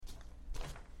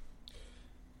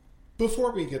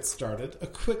Before we get started, a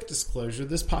quick disclosure.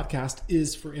 This podcast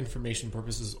is for information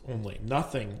purposes only.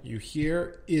 Nothing you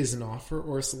hear is an offer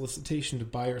or a solicitation to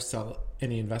buy or sell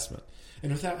any investment.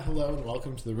 And with that, hello and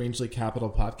welcome to the Rangeley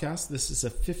Capital Podcast. This is a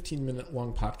 15-minute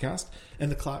long podcast, and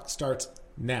the clock starts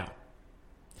now.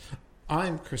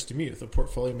 I'm Chris DeMuth, a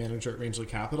portfolio manager at Rangeley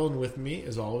Capital, and with me,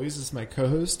 as always, is my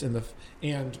co-host and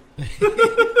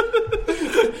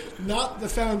not the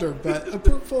founder, but a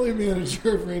portfolio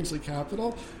manager of Rangeley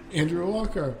Capital, Andrew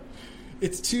Walker.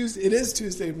 It is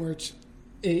Tuesday, March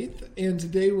 8th, and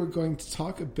today we're going to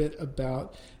talk a bit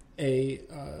about a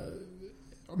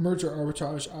merger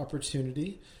arbitrage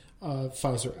opportunity,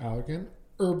 Pfizer Allergan,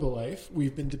 Herbalife.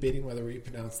 We've been debating whether we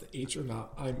pronounce the H or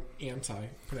not. I'm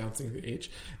anti-pronouncing the H.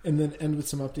 And then end with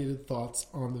some updated thoughts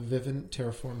on the Vivint,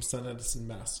 Terraform, Sunedison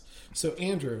mess. So,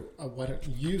 Andrew, why don't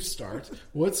you start?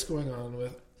 What's going on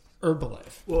with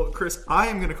Herbalife? Well, Chris, I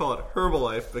am going to call it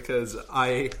Herbalife because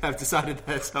I have decided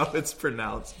that's how it's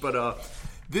pronounced. But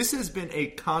this has been a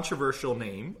controversial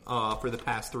name for the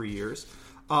past 3 years.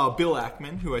 Bill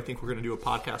Ackman, who I think we're going to do a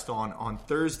podcast on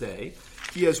Thursday,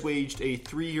 he has waged a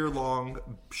 3-year-long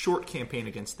short campaign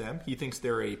against them. He thinks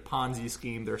they're a Ponzi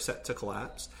scheme. They're set to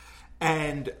collapse.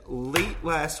 And late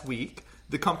last week,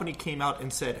 the company came out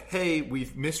and said, hey,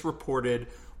 we've misreported.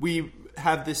 We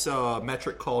have this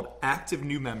metric called active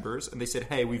new members. And they said,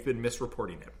 hey, we've been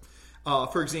misreporting it.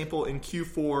 For example, in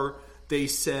Q4, they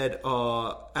said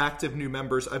active new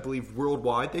members, I believe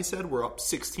worldwide, they said, were up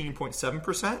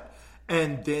 16.7%.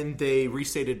 And then they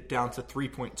restated down to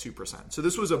 3.2%. So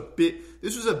this was a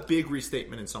big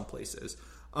restatement in some places.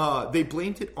 They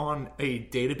blamed it on a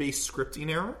database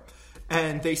scripting error,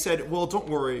 and they said, "Well, don't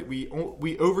worry,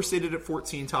 we overstated it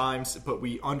 14 times, but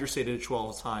we understated it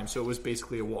 12 times, so it was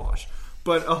basically a wash."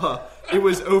 But it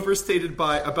was overstated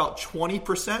by about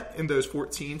 20% in those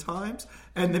 14 times,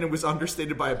 and then it was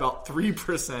understated by about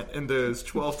 3% in those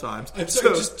 12 times. I'm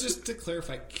sorry, just to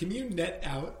clarify, can you net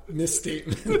out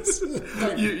misstatements?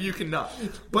 You cannot.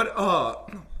 But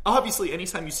obviously,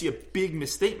 anytime you see a big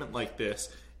misstatement like this,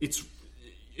 it's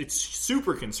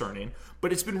super concerning.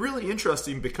 But it's been really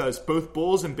interesting because both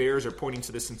bulls and bears are pointing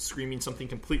to this and screaming something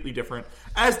completely different,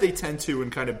 as they tend to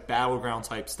in kind of battleground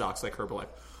type stocks like Herbalife.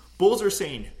 Bulls are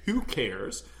saying, who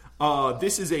cares?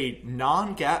 This is a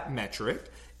non-GAAP metric.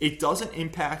 It doesn't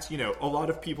impact, a lot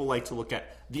of people like to look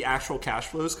at the actual cash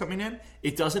flows coming in.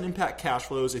 It doesn't impact cash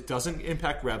flows. It doesn't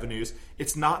impact revenues.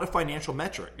 It's not a financial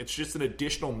metric. It's just an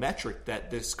additional metric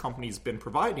that this company's been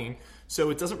providing.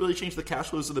 So it doesn't really change the cash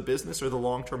flows of the business or the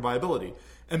long-term viability.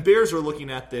 And bears are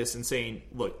looking at this and saying,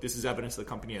 look, this is evidence the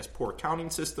company has poor accounting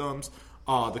systems.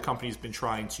 The company's been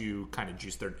trying to kind of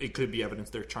it could be evidence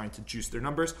they're trying to juice their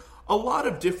numbers. A lot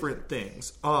of different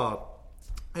things.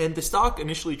 And the stock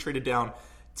initially traded down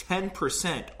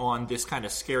 10% on this kind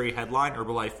of scary headline,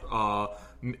 Herbalife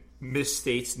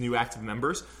misstates new active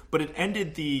members. But it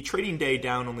ended the trading day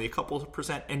down only a couple of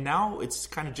percent, and now it's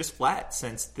kind of just flat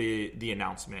since the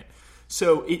announcement.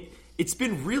 So it's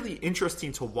been really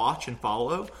interesting to watch and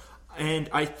follow. And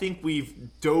I think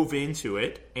we've dove into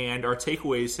it, and our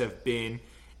takeaways have been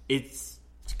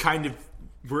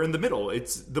we're in the middle.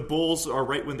 The bulls are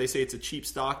right when they say it's a cheap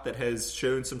stock that has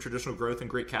shown some traditional growth and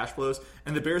great cash flows,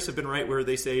 and the bears have been right where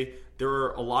they say there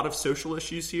are a lot of social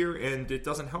issues here, and it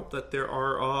doesn't help that there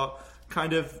are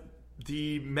kind of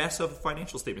the mess of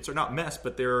financial statements, or not mess,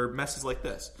 but there are messes like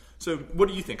this. So what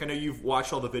do you think? I know you've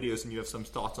watched all the videos and you have some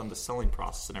thoughts on the selling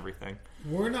process and everything.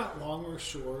 We're not long or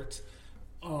short.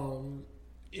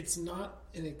 It's not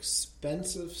an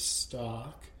expensive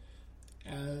stock.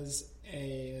 As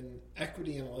an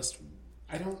equity analyst,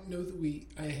 I don't know that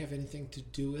I have anything to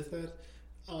do with it.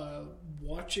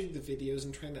 Watching the videos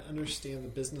and trying to understand the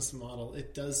business model,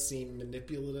 it does seem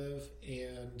manipulative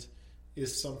and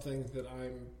is something that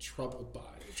I'm troubled by.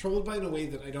 Troubled by in a way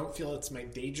that I don't feel it's my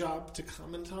day job to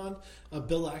comment on.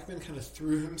 Bill Ackman kind of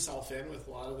threw himself in with a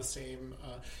lot of the same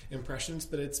impressions,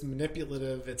 but it's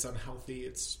manipulative, it's unhealthy,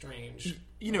 it's strange.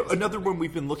 Another one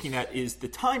we've been looking at is the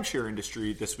timeshare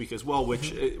industry this week as well,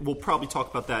 which we'll probably talk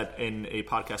about that in a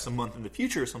podcast a month in the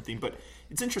future or something, but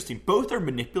it's interesting. Both are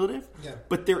manipulative,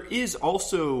 but there is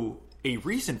also a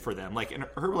reason for them. Like in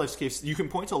Herbalife's case, you can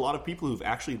point to a lot of people who've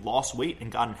actually lost weight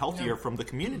and gotten healthier from the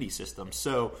community system.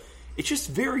 So it's just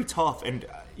very tough, and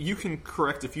you can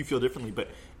correct if you feel differently, but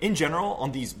in general,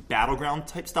 on these battleground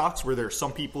type stocks where there are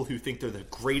some people who think they're the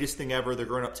greatest thing ever, they're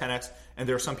growing up 10x, and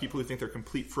there are some people who think they're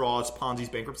complete frauds, Ponzi's,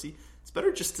 bankruptcy, it's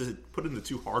better just to put it in the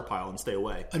too hard pile and stay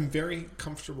away. I'm very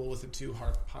comfortable with the too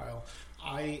hard pile.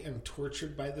 I am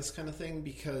tortured by this kind of thing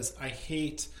because I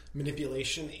hate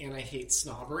manipulation and I hate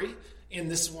snobbery. and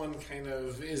this one kind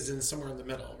of is in somewhere in the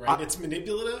middle, right? It's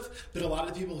manipulative, but a lot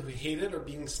of people who hate it are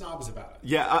being snobs about it.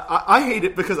 Yeah, I hate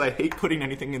it because I hate putting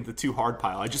anything in the too hard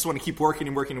pile. I just want to keep working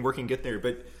and get there.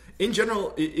 But in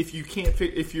general,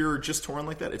 if you're just torn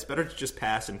like that, it's better to just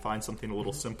pass and find something a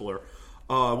little simpler.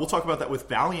 We'll talk about that with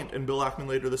Valiant and Bill Ackman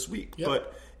later this week. Yep.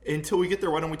 But until we get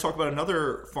there, why don't we talk about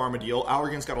another pharma deal?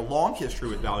 Allergan's got a long history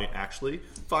with Valiant, actually.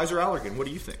 Pfizer, Allergan, what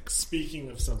do you think?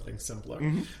 Speaking of something simpler,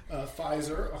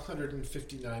 Pfizer, a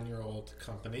 159-year-old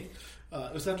company,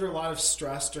 it was under a lot of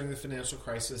stress during the financial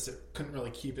crisis. It couldn't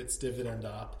really keep its dividend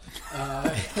up.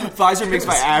 Pfizer makes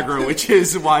Viagra, which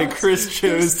is why Chris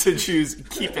chose to choose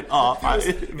keep it up.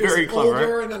 Very clever.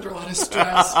 Older and under a lot of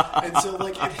stress, and so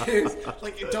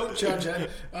don't judge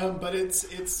it. But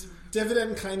its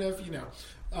dividend kind of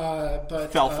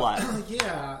but fell flat.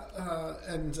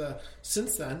 And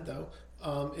since then though.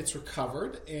 It's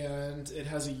recovered, and it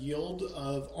has a yield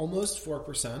of almost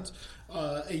 4%,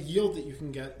 a yield that you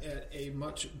can get at a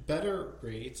much better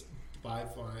rate by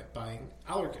buying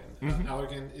Allergan.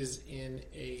 Allergan is in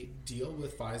a deal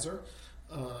with Pfizer,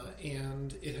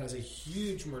 and it has a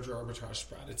huge merger arbitrage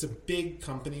spread. It's a big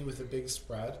company with a big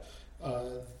spread.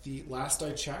 The last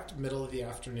I checked, middle of the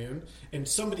afternoon, and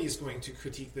somebody is going to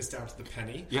critique this down to the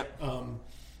penny. Yep.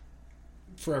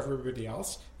 For everybody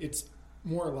else, it's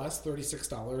more or less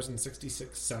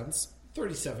 $36.66,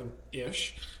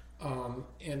 37-ish.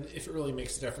 And if it really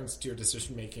makes a difference to your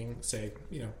decision making, say,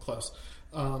 close.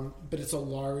 But it's a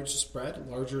large spread,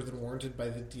 larger than warranted by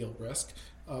the deal risk.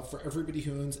 For everybody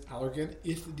who owns Allergan,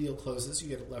 if the deal closes, you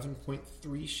get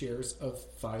 11.3 shares of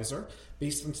Pfizer.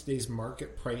 Based on today's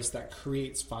market price, that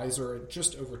creates Pfizer at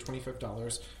just over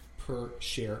 $25 per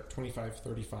share,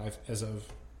 $25.35 as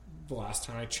of the last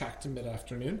time I checked in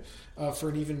mid-afternoon, for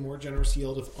an even more generous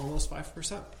yield of almost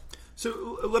 5%.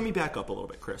 So let me back up a little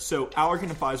bit, Chris. So Allergan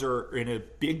and Pfizer are in a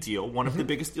big deal, one of the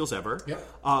biggest deals ever.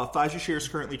 Yep. Pfizer shares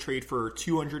currently trade for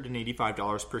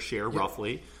 $285 per share,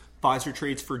 roughly. Pfizer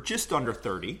trades for just under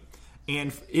 $30.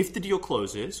 And if the deal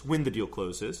closes, when the deal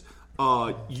closes,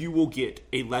 you will get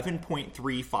 11.3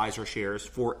 Pfizer shares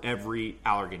for every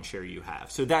Allergan share you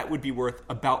have. So that would be worth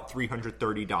about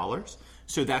 $330.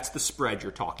 So that's the spread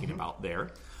you're talking about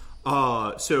there.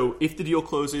 So if the deal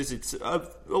closes, it's a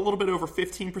little bit over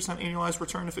 15% annualized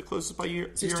return if it closes by year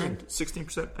end.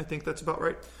 16%, I think that's about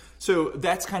right. So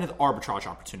that's kind of the arbitrage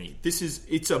opportunity.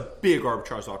 It's a big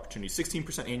arbitrage opportunity. 16%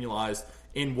 annualized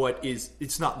in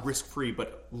it's not risk-free,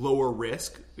 but lower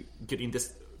risk. Getting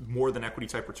this more than equity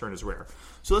type return is rare.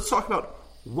 So let's talk about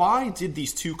why did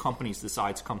these two companies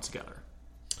decide to come together?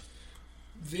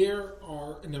 There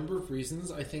are a number of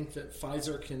reasons. I think that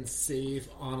Pfizer can save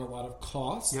on a lot of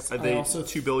costs. Yep,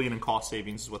 $2 billion in cost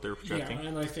savings is what they're projecting. Yeah,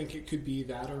 and I think it could be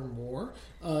that or more.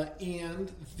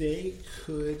 And they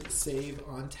could save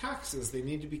on taxes. They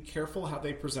need to be careful how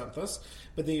they present this,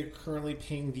 but they are currently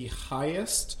paying the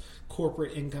highest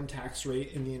corporate income tax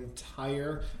rate in the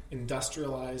entire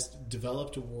industrialized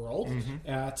developed world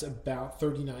at about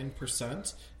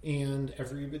 39%, and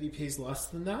everybody pays less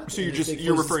than that. So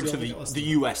you're referring to the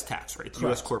U.S. tax rate, the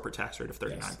U.S. corporate tax rate of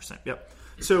 39%. Yes. Yep.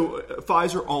 So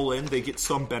Pfizer all in, they get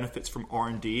some benefits from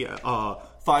R&D.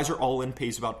 Pfizer all in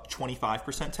pays about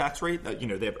 25% tax rate.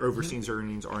 They have overseas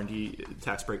earnings, R&D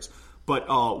tax breaks. But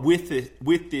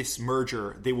with this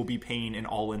merger, they will be paying an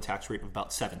all-in tax rate of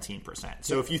about 17%.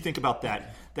 So if you think about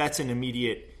that, that's an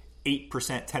immediate 8%,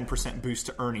 10% boost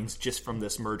to earnings just from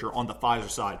this merger on the Pfizer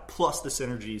side, plus the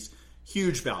synergies.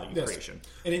 Huge value creation.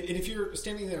 And if you're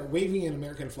standing there waving an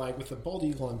American flag with a bald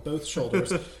eagle on both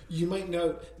shoulders, you might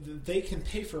note that they can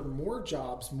pay for more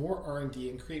jobs, more R&D,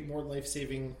 and create more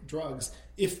life-saving drugs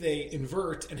if they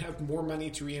invert and have more money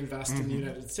to reinvest in the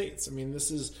United States. I mean, this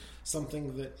is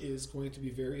something that is going to be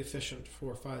very efficient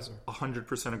for Pfizer.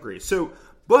 100% agree.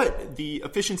 But the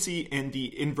efficiency and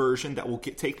the inversion that will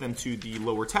take them to the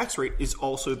lower tax rate is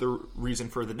also the reason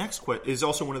for the next is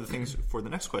also one of the things for the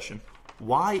next question.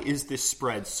 Why is this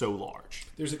spread so large?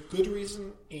 There's a good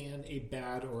reason and a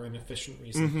bad or inefficient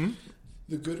reason.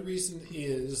 The good reason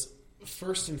is,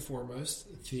 first and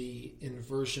foremost, the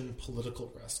inversion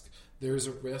political risk. There's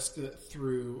a risk that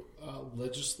through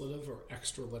legislative or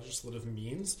extra legislative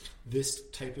means, this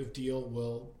type of deal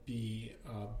will be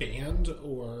banned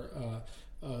or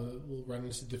will run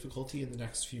into difficulty in the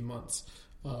next few months.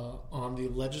 On the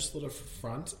legislative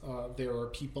front, there are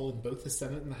people in both the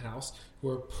Senate and the House who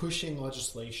are pushing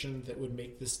legislation that would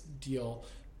make this deal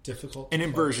difficult to An close.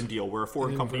 inversion deal where a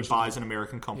foreign company inversion buys an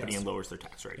American company Yes. and lowers their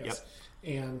tax rate. Yes. Yep.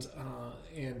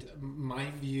 And my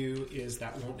view is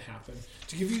that won't happen.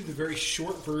 To give you the very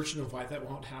short version of why that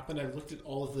won't happen, I looked at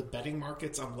all of the betting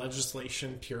markets on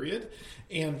legislation, period,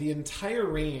 and the entire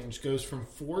range goes from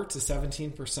 4 to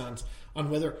 17% on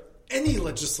whether any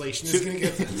legislation is going to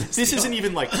get This isn't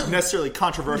even like necessarily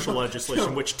controversial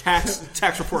legislation, which tax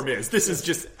reform is. This is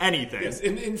just anything. Yes,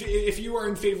 and if you are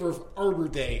in favor of Arbor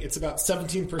Day, it's about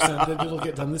 17% that it'll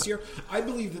get done this year. I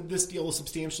believe that this deal is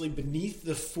substantially beneath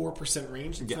the 4%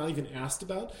 range. It's not even asked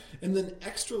about. And then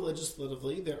extra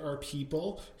legislatively, there are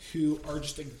people who are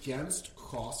just against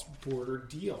cross-border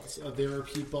deals. There are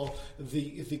people,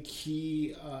 the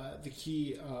key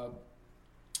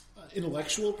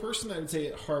intellectual person, I would say,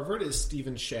 at Harvard is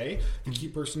Stephen Shea. The key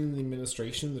person in the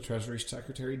administration, the Treasury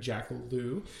Secretary, Jack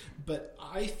Lew. But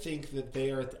I think that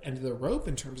they are at the end of the rope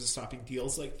in terms of stopping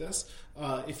deals like this.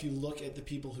 If you look at the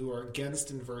people who are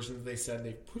against inversion, they said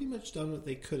they've pretty much done what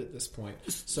they could at this point.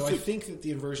 So I think that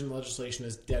the inversion legislation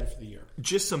is dead for the year.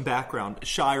 Just some background.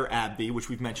 Shire Abby, which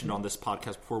we've mentioned on this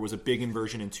podcast before, was a big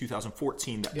inversion in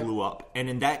 2014 that blew up. And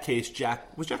in that case, Jack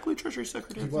Lew Treasury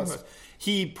Secretary? He was.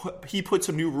 He put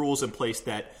some new rules in place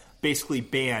that basically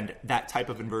banned that type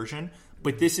of inversion.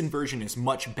 But this inversion is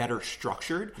much better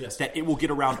structured, that it will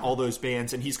get around all those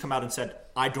bans. And he's come out and said,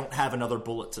 I don't have another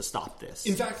bullet to stop this.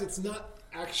 In fact, it's not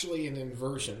actually an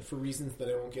inversion for reasons that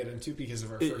I won't get into because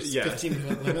of our first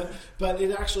 15-minute limit. But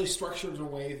it actually structured in a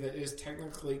way that is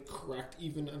technically correct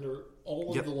even under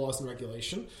all of the laws and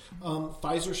regulation.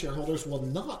 Pfizer shareholders will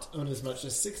not own as much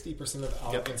as 60% of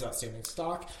Allergan's outstanding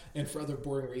stock. And for other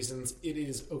boring reasons, it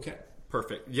is okay.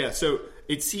 Perfect. Yeah, so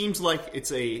it seems like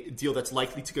it's a deal that's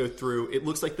likely to go through. It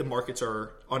looks like the markets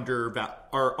are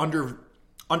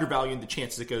undervaluing the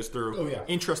chances it goes through. Oh, yeah.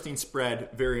 Interesting spread,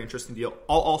 very interesting deal.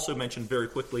 I'll also mention very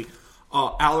quickly,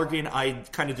 Allergan, I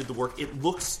kind of did the work. It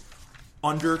looks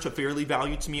under to fairly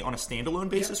valued to me on a standalone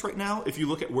basis right now. If you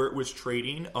look at where it was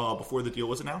trading before the deal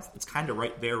was announced, it's kind of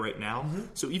right there right now.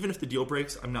 So even if the deal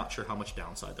breaks, I'm not sure how much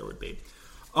downside there would be.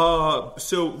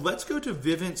 So let's go to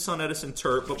Vivint, Sunedison,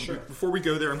 Terp. But before we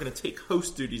go there, I'm going to take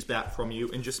host duties back from you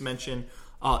and just mention,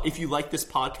 if you like this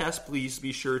podcast, please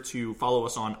be sure to follow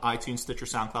us on iTunes, Stitcher,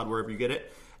 SoundCloud, wherever you get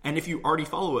it. And if you already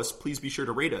follow us, please be sure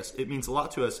to rate us. It means a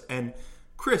lot to us. And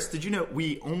Chris, did you know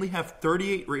we only have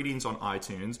 38 ratings on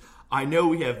iTunes? I know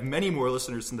we have many more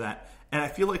listeners than that. And I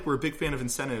feel like we're a big fan of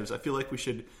incentives. I feel like we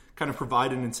should kind of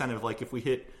provide an incentive. Like if we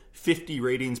hit 50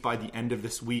 ratings by the end of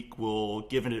this week, we'll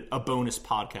give it a bonus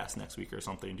podcast next week or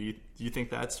something. Do you think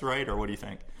that's right, or what do you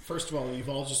think? First of all, you've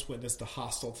all just witnessed a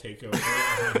hostile takeover.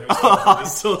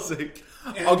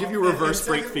 I'll give you a reverse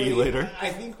break fee later. I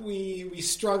think we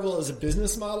struggle as a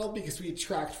business model because we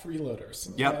attract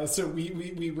freeloaders. Yep. So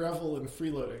we revel in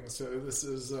freeloading. So this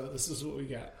is what we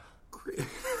got.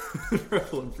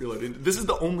 Revel in freeloading. This is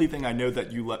the only thing I know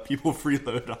that you let people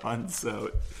freeload on,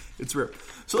 so it's rare.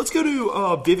 So let's go to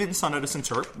Vivint and Sunedison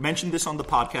Terp. Mentioned this on the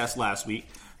podcast last week.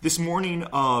 This morning,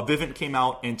 Vivint came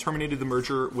out and terminated the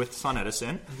merger with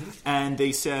Sunedison, and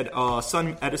they said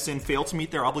Sunedison failed to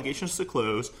meet their obligations to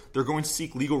close. They're going to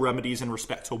seek legal remedies in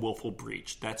respect to a willful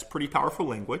breach. That's pretty powerful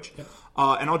language. Yep.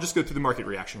 And I'll just go through the market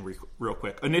reaction real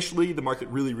quick. Initially, the market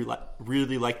really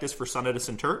liked this for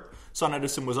Sunedison Terp.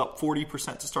 Sunedison was up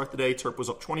 40% to start the day. Terp was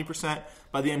up 20%.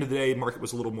 By the end of the day, the market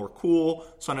was a little more cool.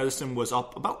 Sunedison was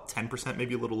up about 10%,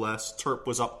 maybe a little less. Terp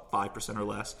was up 5% or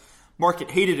less.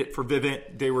 Market hated it for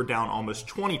Vivint. They were down almost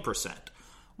 20%.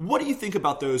 What do you think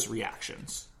about those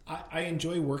reactions? I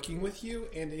enjoy working with you,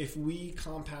 and if we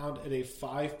compound at a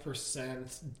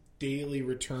 5% daily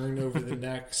return over the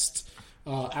next,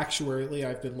 actuarially,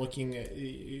 I've been looking at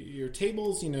your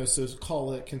tables, so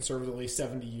call it conservatively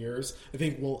 70 years. I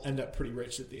think we'll end up pretty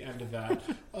rich at the end of that.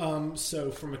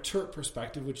 So from a TERP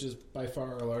perspective, which is by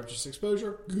far our largest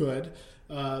exposure, good.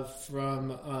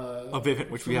 From a Vivint,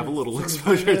 which we have a little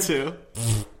exposure to.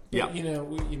 Yeah, we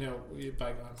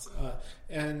bygones,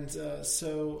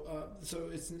 so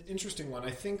it's an interesting one. I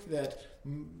think that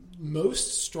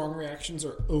most strong reactions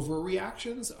are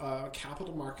overreactions.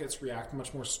 Capital markets react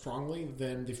much more strongly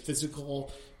than the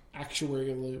physical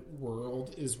actuarial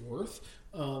world is worth,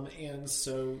 and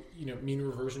so mean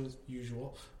reversion is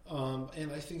usual.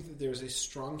 And I think that there's a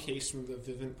strong case from the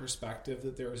Vivint perspective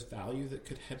that there is value that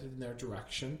could head in their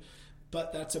direction,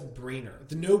 but that's a brainer.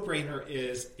 The no-brainer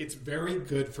is it's very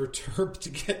good for TERP to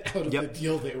get out of the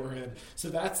deal they were in. So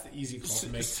that's the easy call to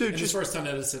make. So as far as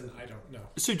Sunedison, I don't know.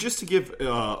 So just to give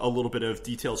a little bit of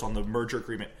details on the merger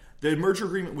agreement, The merger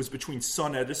agreement was between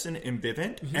Sunedison and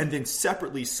Vivint, and then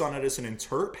separately Sunedison and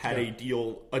Terp had a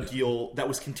deal that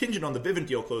was contingent on the Vivint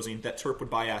deal closing, that Terp would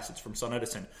buy assets from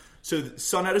Sunedison. So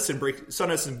Sunedison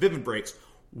Vivint breaks.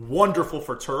 Wonderful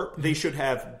for Terp. They should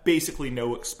have basically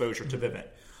no exposure to Vivint.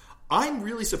 I'm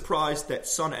really surprised that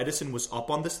Sunedison was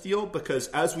up on this deal because,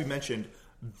 as we mentioned,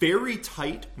 very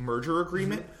tight merger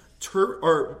agreement.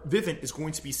 Vivint is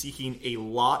going to be seeking a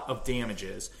lot of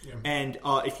damages. Yeah. And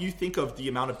if you think of the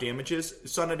amount of damages,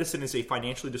 Sunedison is a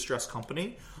financially distressed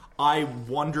company. I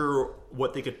wonder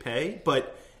what they could pay,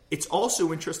 but it's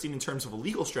also interesting in terms of a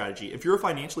legal strategy. If you're a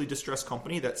financially distressed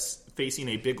company that's facing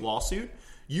a big lawsuit,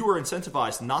 you are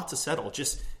incentivized not to settle.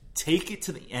 Just take it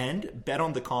to the end, bet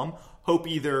on the come, hope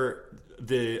either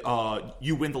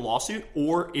you win the lawsuit,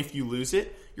 or if you lose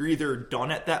it, you're either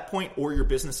done at that point or your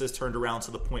business has turned around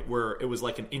to the point where it was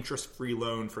like an interest-free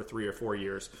loan for 3 or 4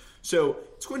 years. So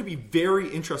it's going to be very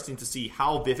interesting to see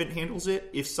how Vivint handles it,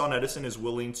 if Sunedison is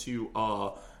willing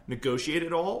to negotiate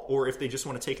it all, or if they just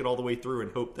want to take it all the way through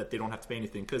and hope that they don't have to pay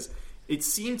anything. Because it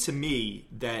seemed to me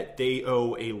that they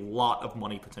owe a lot of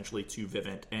money potentially to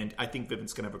Vivint, and I think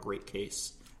Vivint's going to have a great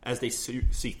case as they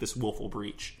seek this willful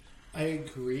breach. I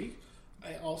agree.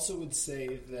 I also would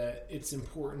say that it's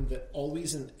important that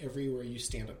always and everywhere you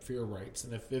stand up for your rights.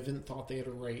 And if Vivint thought they had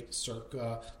a right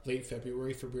circa late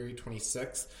February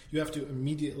 26th, you have to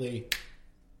immediately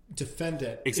defend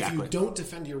it. Exactly. If you don't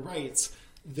defend your rights,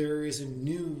 there is a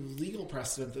new legal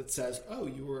precedent that says, oh,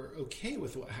 you were okay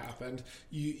with what happened.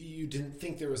 You didn't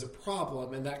think there was a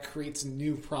problem, and that creates a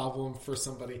new problem for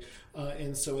somebody.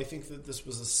 And so I think that this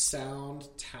was a sound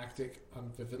tactic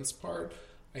on Vivint's part.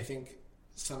 I think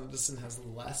Sunedison has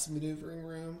less maneuvering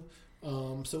room,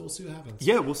 so we'll see what happens.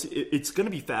 Yeah, we'll see. It's going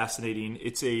to be fascinating.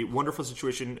 It's a wonderful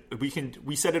situation.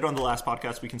 We said it on the last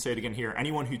podcast. We can say it again here.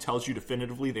 Anyone who tells you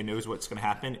definitively they knows what's going to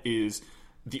happen is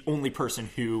the only person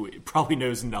who probably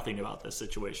knows nothing about this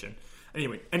situation.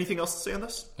 Anyway, anything else to say on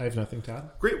this? I have nothing to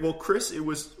add. Great. Well, Chris,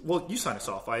 you sign us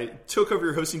off. I took over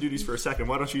your hosting duties for a second.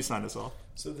 Why don't you sign us off?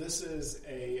 So this is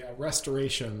a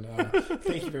restoration.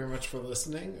 Thank you very much for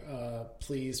listening.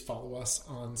 Please follow us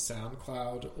on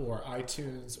SoundCloud or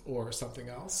iTunes or something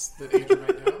else that Andrew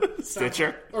might know.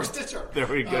 Stitcher. Or Stitcher. There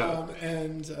we go.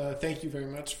 And thank you very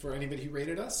much for anybody who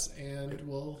rated us, and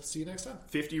we'll see you next time.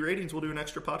 50 ratings. We'll do an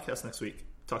extra podcast next week.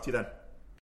 Talk to you then.